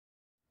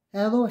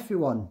Hello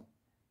everyone,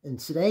 and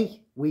today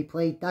we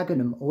play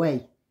Dagenham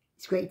away.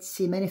 It's great to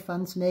see many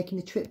fans making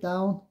the trip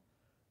down.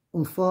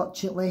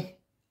 Unfortunately,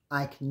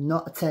 I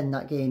cannot attend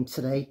that game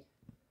today.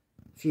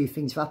 A few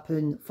things have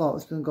happened. Thought I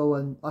was going to go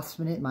on last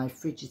minute, my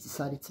fridge has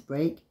decided to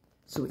break.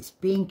 So it's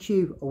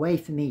B&Q away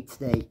for me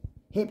today.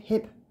 Hip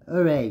hip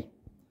hooray.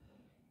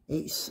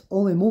 It's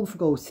only a month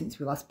ago since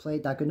we last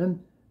played Dagenham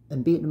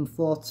and beat them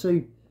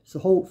 4-2. So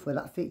hopefully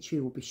that victory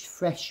will be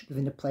fresh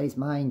within the players'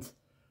 minds.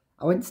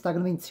 I went to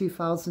Dagenham in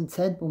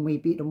 2010 when we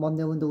beat them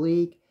 1-0 in the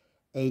league.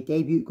 A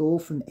debut goal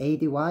from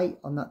A.D. White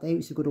on that day. It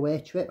was a good away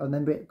trip. I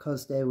remember it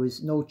because there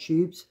was no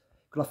tubes.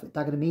 Got off at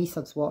Dagenham East, I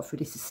had to walk through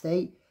this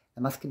estate.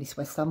 I'm asking this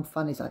West Ham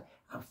fan, he's like,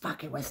 "I'm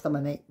fucking West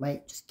Ham,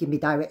 mate, just give me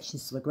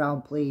directions to the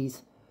ground,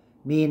 please."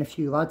 Me and a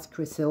few lads,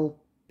 Chris Hill,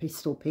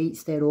 Pistol Pete,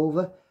 stayed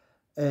over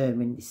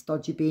in this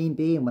dodgy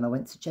B&B, and when I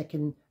went to check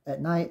in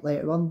at night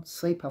later on,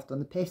 sleep after on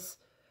the piss,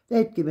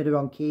 they'd give me the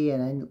wrong key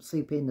and I ended up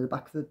sleeping in the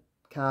back of the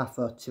car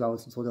for 2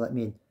 hours until they let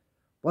me in.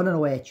 What an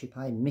away trip,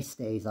 I miss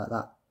days like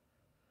that.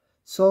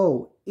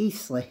 So,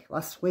 Eastleigh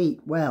last week,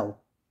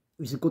 well,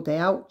 it was a good day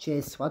out.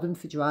 Cheers to Adam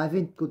for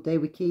driving. Good day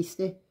with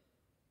Keisty.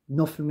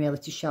 Nothing really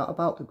to shout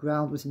about. The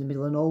ground was in the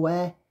middle of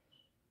nowhere.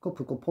 A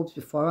couple of good pubs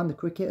beforehand, the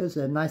cricketers.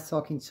 Nice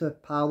talking to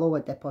Paolo,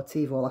 a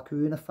Deportivo La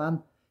Coruña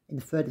fan in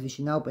the 3rd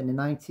division now, but in the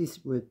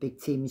 90s, we're a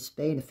big team in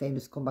Spain, a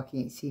famous comeback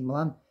against AC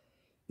Milan.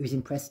 He was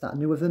impressed that I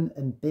knew of them,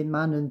 and Bin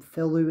Man and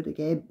Phil Lou at the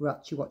game were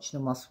actually watching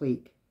them last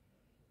week.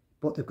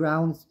 But the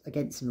ground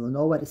against the middle of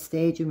nowhere, the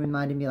stadium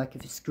reminded me like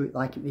it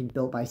had been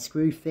built by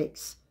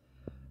Screwfix.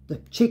 The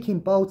chicken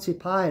balti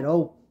pie,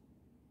 though,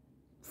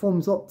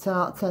 thumbs up, 10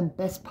 out of 10,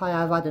 best pie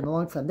I've had in a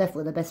long time.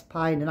 Definitely the best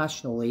pie in the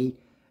National League.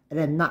 And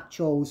then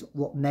nachos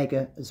look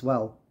mega as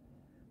well.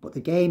 But the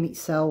game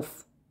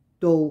itself,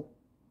 dull,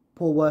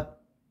 poor,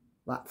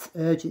 lacked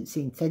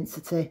urgency,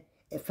 intensity.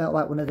 It felt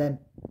like one of them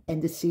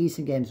end of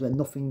season games where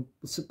nothing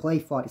was to play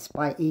for,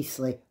 despite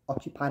Eastleigh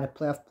occupying a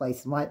playoff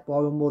place. And like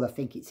Boreham Wood, I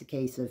think it's a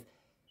case of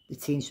the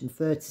teams from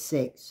 3rd to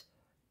 6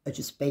 are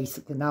just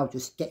basically now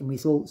just getting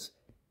results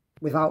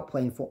without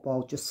playing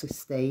football, just to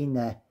stay in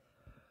there.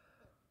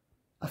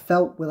 I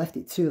felt we left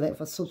it too late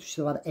for such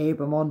to had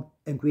Abram on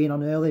and Green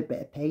on early,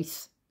 bit of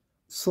pace.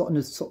 Sutton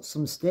has took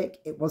some stick.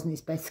 It wasn't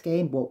his best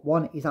game, but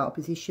 1, he's out of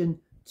position.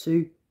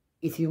 2,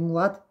 he's a young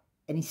lad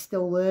and he's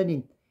still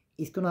learning.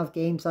 He's going to have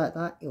games like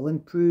that. He'll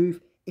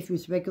improve. If it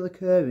was regular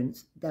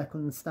occurrence, then I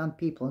can understand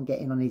people and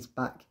getting on his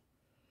back.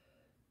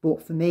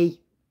 But for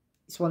me,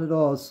 it's one of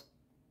those,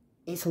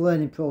 it's a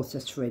learning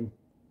process for him.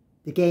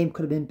 The game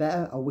could have been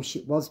better. I wish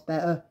it was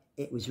better.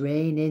 It was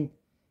raining.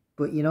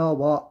 But you know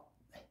what?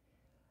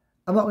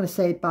 I'm not going to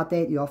say bad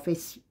day at the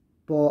office,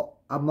 but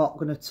I'm not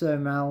going to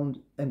turn around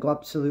and go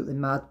absolutely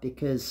mad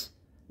because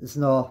there's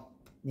no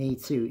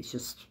need to. It's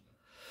just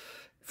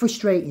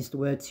frustrating is the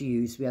word to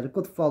use. We had a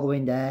good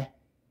following there.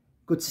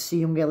 Good to see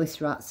young Ellis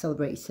Rat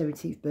celebrate his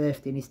 17th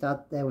birthday and his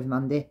dad there with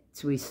Mandy,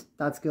 to his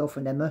dad's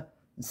girlfriend Emma,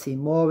 and see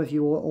more of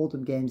your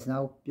Oldham games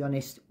now. Be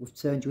honest, we've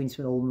turned you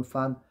into an Oldham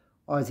fan,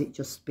 or is it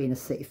just being a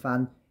City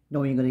fan,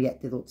 knowing you're going to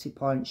get deducted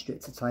points,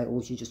 stripped to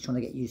titles, you're just trying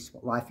to get used to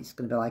what life is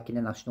going to be like in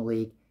the National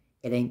League?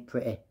 It ain't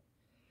pretty.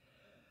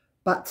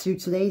 Back to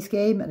today's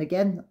game, and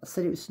again, I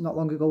said it was not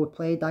long ago we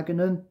played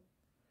Dagenham.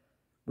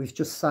 We've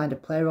just signed a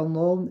player on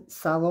loan,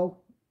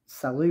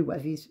 Salu,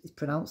 whatever it's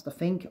pronounced, I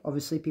think.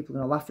 Obviously, people are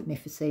going to laugh at me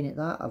for saying it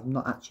that. I've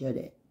not actually heard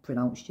it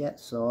pronounced yet,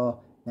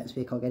 so next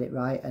week I'll get it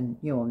right. And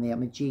you know me,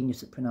 I'm a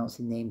genius at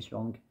pronouncing names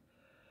wrong.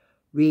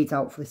 Reed's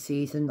out for the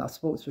season. I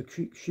spoke to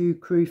a few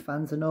Crew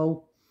fans I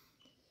know.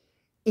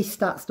 His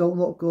stats don't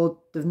look good.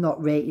 They've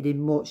not rated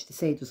him much. They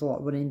say there's a lot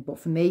of running. But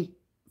for me,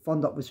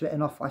 Fondop was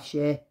written off last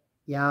year.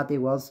 Yeah, he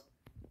was.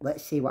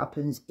 Let's see what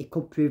happens. It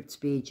could prove to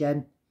be a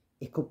gem.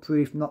 It could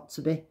prove not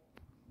to be.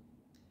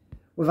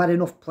 We've had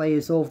enough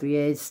players over the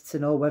years to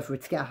know whether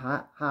to get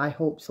high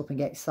hopes up and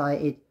get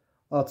excited,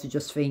 or to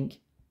just think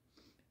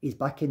he's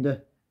back in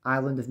the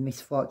island of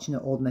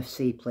misfortunate Oldham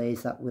FC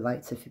players that we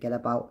like to forget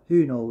about.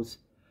 Who knows?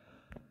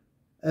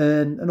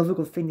 Another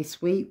good thing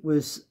this week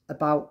was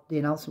about the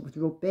announcement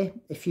with rugby.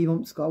 A few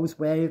months ago I was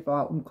wary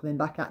about him coming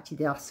back. I actually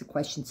did ask the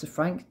question to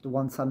Frank the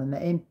one time I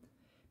met him.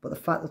 But the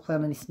fact they're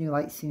playing on this new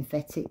like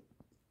synthetic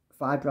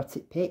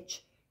fibre-optic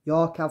pitch,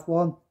 York have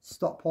one,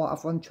 Stockport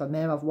have one,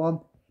 Tranmere have one.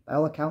 By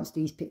all accounts,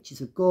 these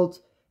pitches are good.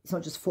 It's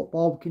not just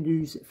football, we can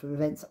use it for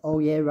events all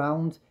year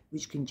round,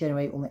 which can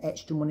generate only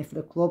extra money for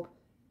the club.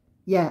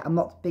 Yeah, I'm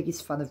not the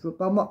biggest fan of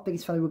rugby. I'm not the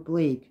biggest fan of rugby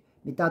league.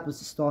 My dad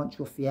was a staunch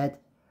rugby head.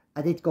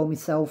 I did go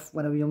myself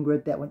when I was younger a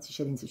bit. I went to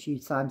Sheddings a few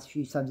times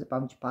at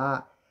Boundary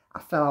Park. I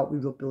fell out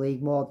with rugby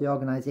league more. The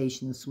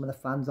organisation and some of the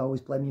fans always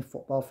blaming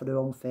football for their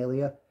own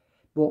failure.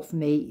 But for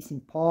me, it's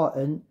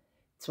important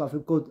to have a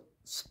good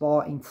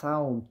sporting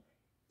town,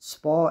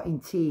 sporting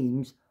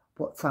teams,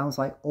 but towns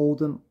like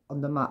Oldham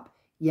on the map.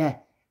 Yeah,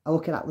 I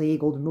look at that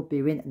league, Oldham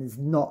Rugby are in, and there's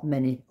not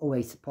many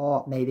away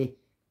support. Maybe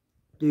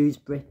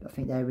Dewsbury, I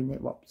think they're in it,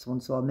 what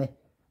someone told me.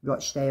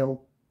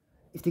 Rochdale.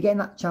 If they're getting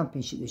that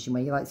championship this year,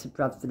 where you like to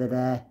Bradford are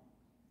there,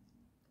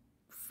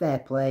 fair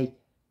play.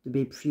 There'll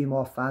be a few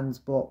more fans,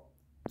 but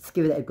Let's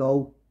give it a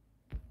go.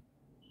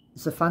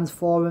 There's a fans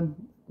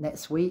forum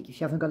next week. If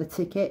you haven't got a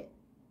ticket,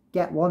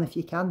 get one if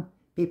you can.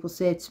 People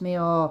say to me,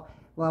 oh,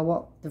 well,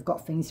 what, they've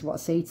got things you want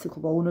to say to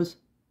club owners.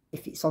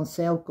 If it's on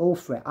sale, go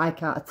for it. I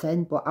can't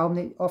attend, but how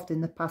many often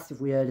in the past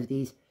have we heard of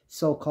these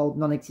so-called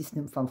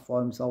non-existent fan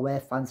forums, or where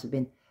fans have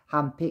been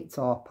handpicked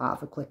or part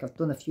of a clique? I've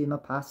done a few in my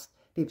past.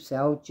 People say,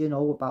 oh, do you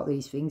know about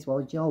these things? Well,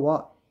 do you know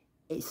what?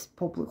 It's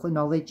publicly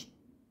knowledge.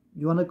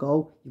 You want to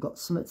go, you've got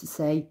something to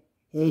say,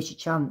 here's your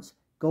chance.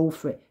 Go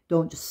for it.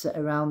 Don't just sit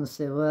around and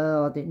say,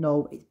 well, I didn't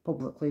know.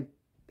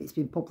 It's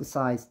been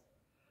publicised.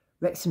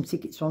 Wrexham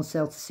tickets are on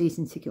sale to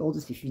season ticket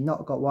holders. If you've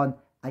not got one,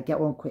 I get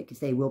one quick because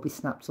they will be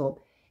snapped up.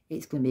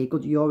 It's going to be a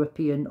good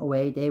European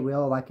away day. We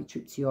all like a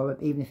trip to Europe,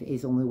 even if it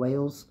is only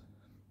Wales.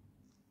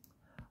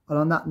 And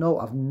on that note,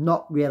 I've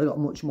not really got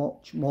much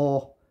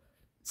more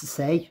to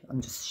say. I'm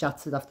just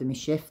shattered after my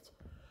shift.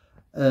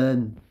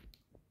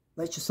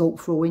 Let's just hope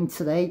for a win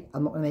today.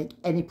 I'm not going to make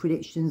any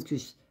predictions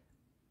because,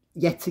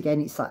 yet again,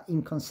 it's that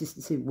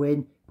inconsistency.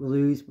 Win, we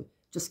lose.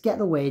 Just get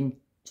the win.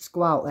 Just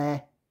go out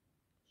there.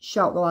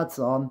 Shout the lads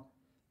on.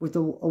 With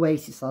the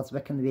Oasis lads, I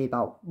reckon they'll be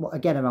about,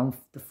 again, around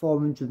the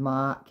 400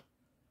 mark.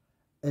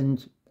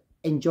 And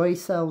enjoy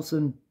yourselves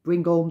and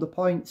bring home the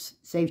points.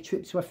 Save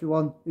trips to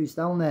everyone who's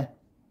down there.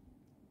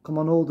 Come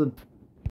on, Oldham.